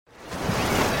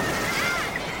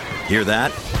Hear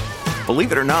that?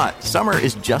 Believe it or not, summer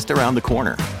is just around the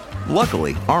corner.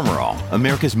 Luckily, Armor All,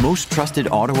 America's most trusted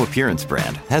auto appearance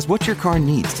brand, has what your car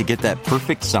needs to get that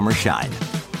perfect summer shine.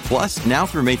 Plus, now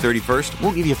through May 31st,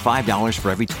 we'll give you $5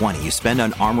 for every $20 you spend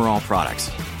on Armor All products.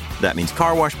 That means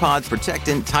car wash pods,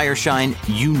 protectant, tire shine,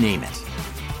 you name it.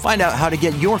 Find out how to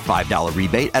get your $5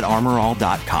 rebate at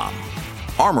armorall.com.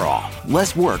 Armor All,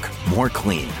 less work, more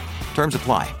clean. Terms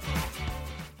apply.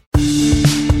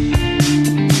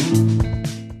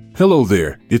 Hello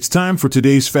there, it's time for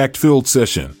today's fact-filled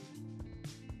session.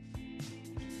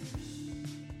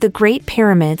 The Great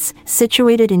Pyramids,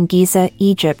 situated in Giza,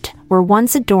 Egypt, were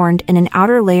once adorned in an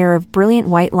outer layer of brilliant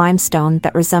white limestone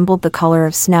that resembled the color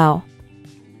of snow.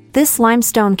 This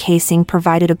limestone casing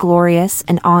provided a glorious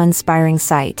and awe-inspiring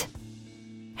sight.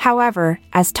 However,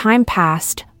 as time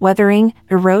passed, weathering,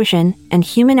 erosion, and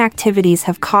human activities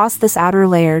have caused this outer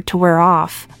layer to wear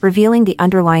off, revealing the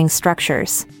underlying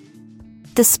structures.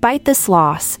 Despite this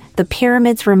loss, the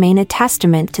pyramids remain a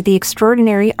testament to the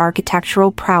extraordinary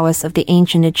architectural prowess of the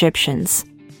ancient Egyptians.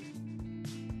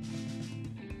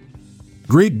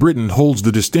 Great Britain holds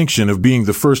the distinction of being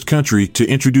the first country to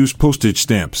introduce postage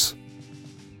stamps.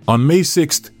 On May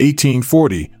 6,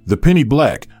 1840, the penny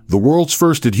black, the world's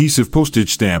first adhesive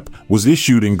postage stamp, was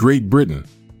issued in Great Britain.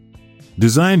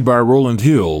 Designed by Rowland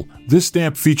Hill, this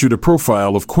stamp featured a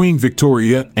profile of Queen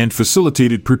Victoria and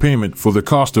facilitated prepayment for the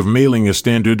cost of mailing a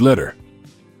standard letter.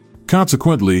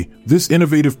 Consequently, this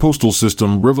innovative postal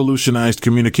system revolutionized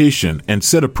communication and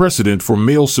set a precedent for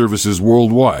mail services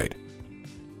worldwide.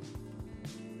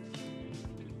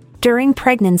 During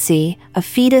pregnancy, a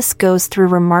fetus goes through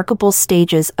remarkable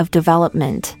stages of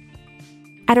development.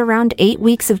 At around 8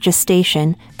 weeks of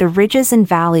gestation, the ridges and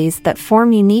valleys that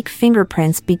form unique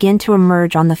fingerprints begin to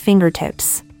emerge on the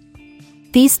fingertips.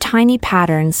 These tiny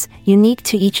patterns, unique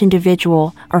to each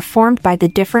individual, are formed by the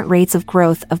different rates of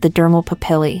growth of the dermal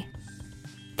papillae.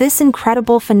 This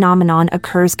incredible phenomenon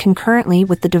occurs concurrently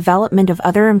with the development of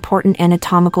other important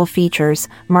anatomical features,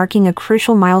 marking a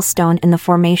crucial milestone in the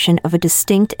formation of a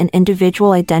distinct and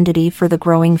individual identity for the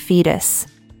growing fetus.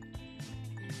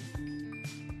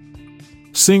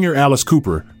 Singer Alice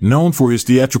Cooper, known for his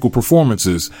theatrical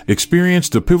performances,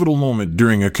 experienced a pivotal moment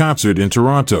during a concert in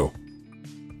Toronto.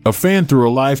 A fan threw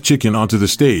a live chicken onto the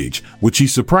stage, which he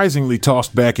surprisingly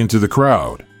tossed back into the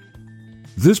crowd.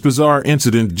 This bizarre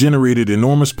incident generated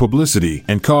enormous publicity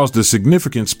and caused a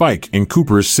significant spike in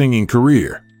Cooper's singing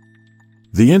career.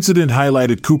 The incident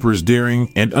highlighted Cooper's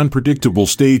daring and unpredictable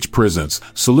stage presence,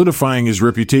 solidifying his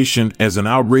reputation as an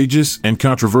outrageous and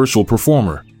controversial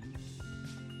performer.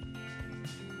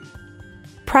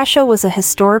 Prussia was a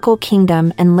historical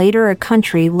kingdom and later a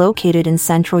country located in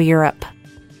Central Europe.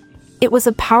 It was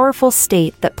a powerful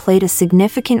state that played a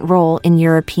significant role in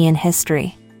European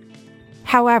history.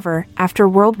 However, after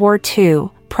World War II,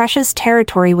 Prussia's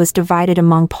territory was divided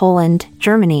among Poland,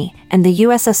 Germany, and the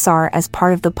USSR as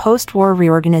part of the post-war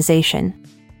reorganization.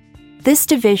 This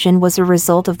division was a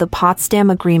result of the Potsdam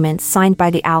Agreement signed by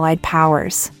the Allied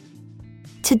powers.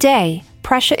 Today,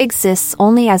 Prussia exists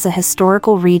only as a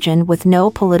historical region with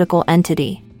no political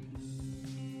entity.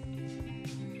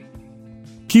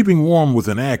 Keeping Warm with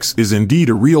an Axe is indeed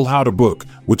a real how-to book,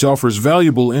 which offers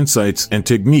valuable insights and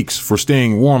techniques for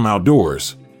staying warm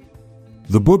outdoors.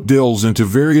 The book delves into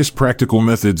various practical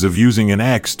methods of using an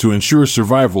axe to ensure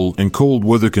survival in cold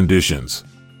weather conditions.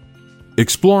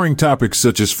 Exploring topics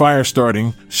such as fire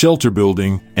starting, shelter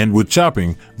building, and wood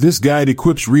chopping, this guide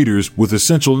equips readers with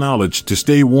essential knowledge to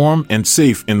stay warm and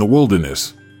safe in the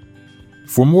wilderness.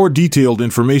 For more detailed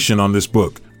information on this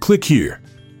book, click here.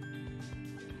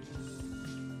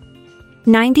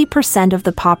 90% of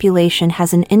the population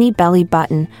has an innie belly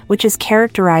button, which is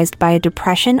characterized by a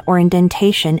depression or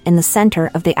indentation in the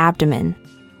center of the abdomen.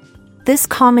 This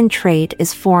common trait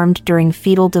is formed during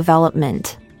fetal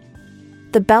development.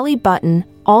 The belly button,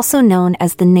 also known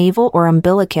as the navel or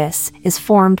umbilicus, is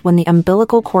formed when the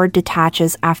umbilical cord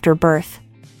detaches after birth.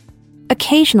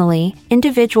 Occasionally,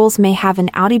 individuals may have an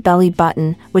outie belly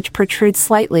button, which protrudes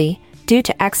slightly, due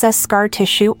to excess scar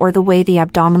tissue or the way the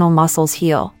abdominal muscles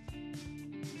heal.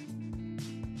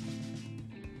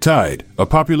 Tide, a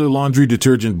popular laundry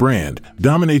detergent brand,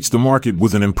 dominates the market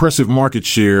with an impressive market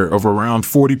share of around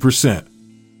 40%.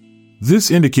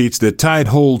 This indicates that Tide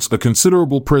holds a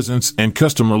considerable presence and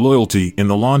customer loyalty in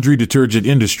the laundry detergent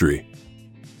industry.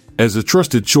 As a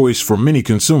trusted choice for many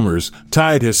consumers,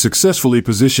 Tide has successfully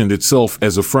positioned itself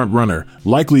as a front-runner,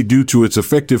 likely due to its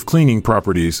effective cleaning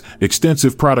properties,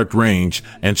 extensive product range,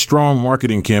 and strong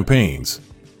marketing campaigns.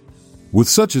 With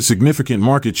such a significant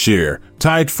market share,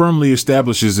 Tide firmly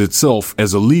establishes itself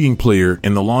as a leading player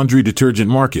in the laundry detergent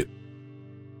market.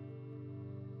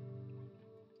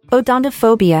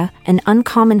 Odontophobia, an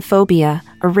uncommon phobia,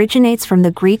 originates from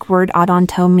the Greek word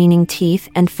odonto meaning teeth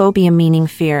and phobia meaning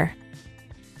fear.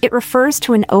 It refers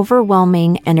to an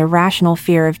overwhelming and irrational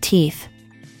fear of teeth.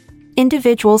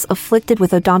 Individuals afflicted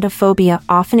with odontophobia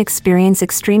often experience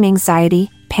extreme anxiety,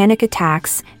 panic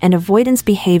attacks, and avoidance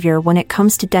behavior when it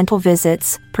comes to dental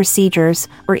visits, procedures,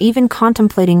 or even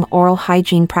contemplating oral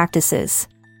hygiene practices.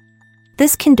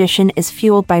 This condition is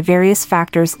fueled by various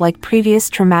factors like previous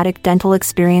traumatic dental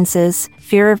experiences,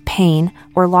 fear of pain,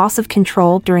 or loss of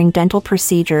control during dental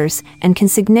procedures, and can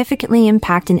significantly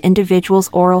impact an individual's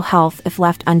oral health if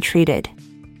left untreated.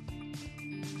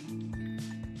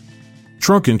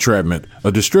 Trunk entrapment,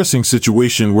 a distressing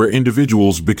situation where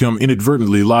individuals become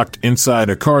inadvertently locked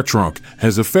inside a car trunk,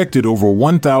 has affected over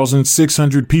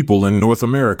 1,600 people in North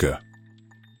America.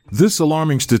 This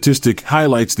alarming statistic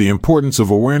highlights the importance of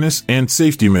awareness and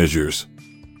safety measures.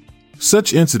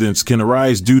 Such incidents can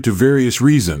arise due to various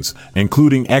reasons,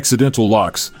 including accidental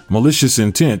locks, malicious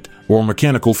intent, or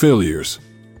mechanical failures.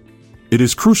 It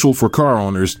is crucial for car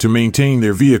owners to maintain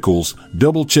their vehicles,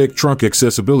 double-check trunk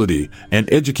accessibility,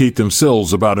 and educate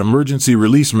themselves about emergency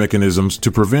release mechanisms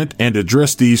to prevent and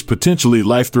address these potentially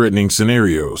life-threatening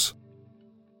scenarios.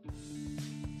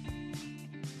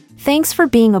 Thanks for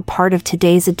being a part of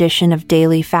today's edition of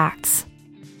Daily Facts.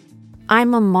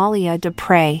 I'm Amalia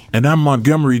Dupre. And I'm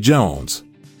Montgomery Jones.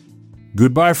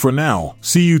 Goodbye for now.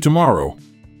 See you tomorrow.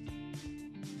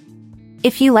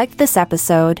 If you liked this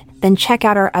episode, then check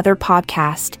out our other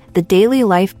podcast, the Daily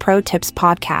Life Pro Tips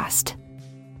Podcast.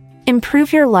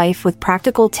 Improve your life with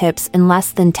practical tips in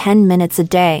less than 10 minutes a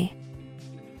day.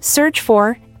 Search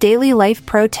for Daily Life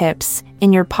Pro Tips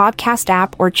in your podcast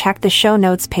app or check the show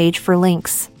notes page for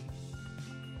links.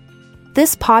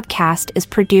 This podcast is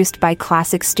produced by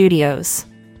Classic Studios.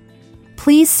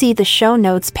 Please see the show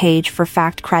notes page for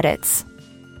fact credits.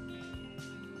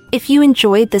 If you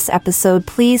enjoyed this episode,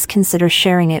 please consider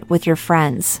sharing it with your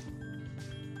friends.